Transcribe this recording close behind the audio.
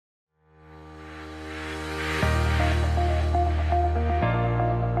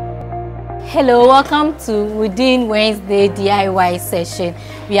Hello, welcome to Woodin Wednesday DIY session.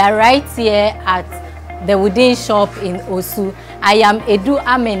 We are right here at the Woodin shop in Osu. I am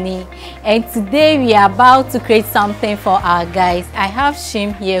Amaning, and today we are about to create something for our guys. I have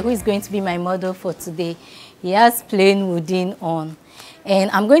Shim here, who is going to be my model for today. He has plain Woodin on,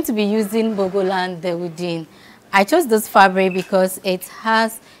 and I'm going to be using Bogolan the Woodin. I chose this fabric because it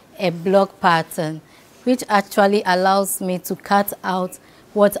has a block pattern, which actually allows me to cut out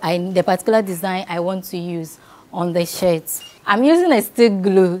the particular design I want to use on the shirts. I'm using a stick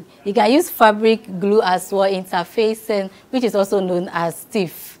glue. You can use fabric glue as well, interfacing, which is also known as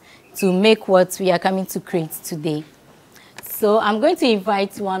stiff, to make what we are coming to create today. So I'm going to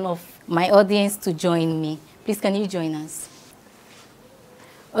invite one of my audience to join me. Please, can you join us?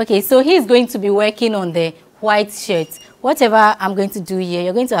 Okay, so he's going to be working on the white shirt. Whatever I'm going to do here,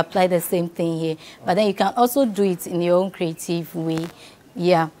 you're going to apply the same thing here, but then you can also do it in your own creative way.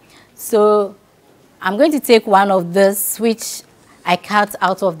 Yeah, so I'm going to take one of this, which I cut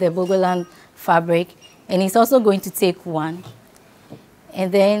out of the Bogolan fabric, and he's also going to take one. And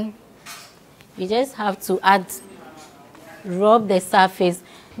then you just have to rub the surface.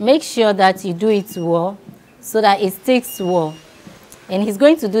 Make sure that you do it well so that it sticks well. And he's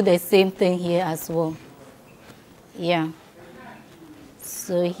going to do the same thing here as well. Yeah.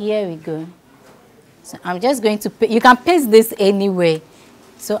 So here we go. So I'm just going to, you can paste this anywhere.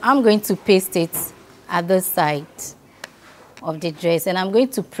 So I'm going to paste it at the side of the dress, and I'm going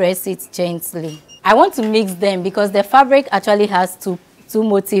to press it gently. I want to mix them because the fabric actually has two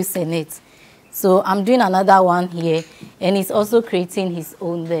motifs in it. So I'm doing another one here, and it's also creating his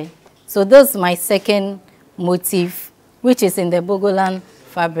own there. So this is my second motif, which is in the Bogolan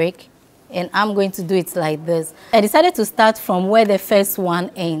fabric, and I'm going to do it like this. I decided to start from where the first one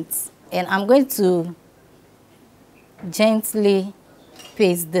ends, and I'm going to gently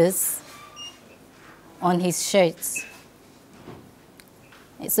paste this on his shirts.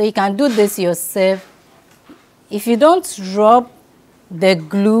 So you can do this yourself. If you don't rub the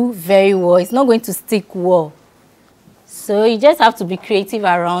glue very well, it's not going to stick well. So you just have to be creative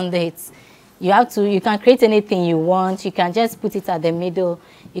around it. You can create anything you want. You can just put it at the middle.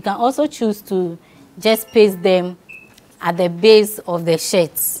 You can also choose to just paste them at the base of the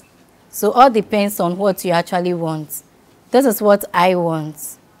shirts. So all depends on what you actually want. This is what I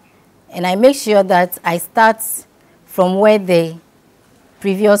want. And I make sure that I start from where the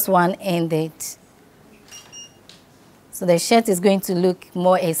previous one ended. So the shirt is going to look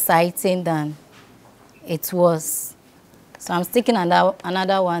more exciting than it was. So I'm sticking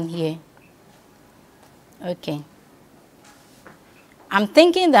another one here. Okay. I'm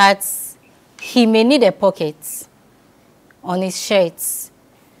thinking that he may need a pocket on his shirts.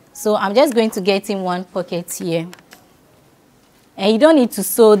 So I'm just going to get him one pocket here. And you don't need to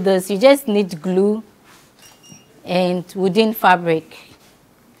sew this, you just need glue and Woodin fabric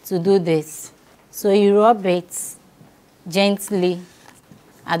to do this. So you rub it gently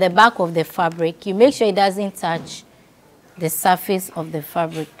at the back of the fabric. You make sure it doesn't touch the surface of the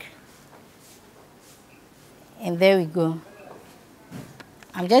fabric. And there we go.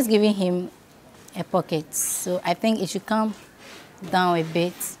 I'm just giving him a pocket. So I think it should come down a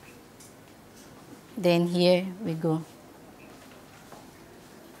bit. Then here we go.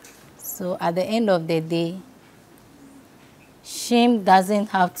 So at the end of the day, Shim doesn't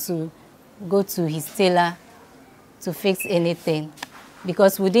have to go to his tailor to fix anything,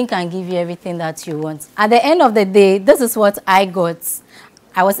 because Woodin can give you everything that you want. At the end of the day, this is what I got.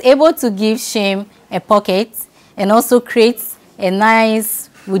 I was able to give Shim a pocket and also create a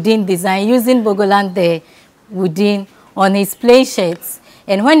nice Woodin design using Bogolan the Woodin on his plain shirts.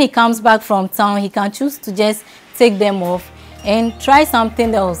 And when he comes back from town, he can choose to just take them off and try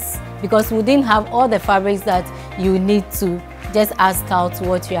something else, because we didn't have all the fabrics that you need to just ask out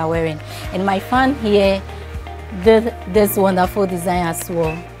what you are wearing. And my fan here did this wonderful design as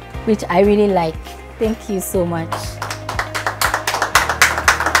well, which I really like. Thank you so much.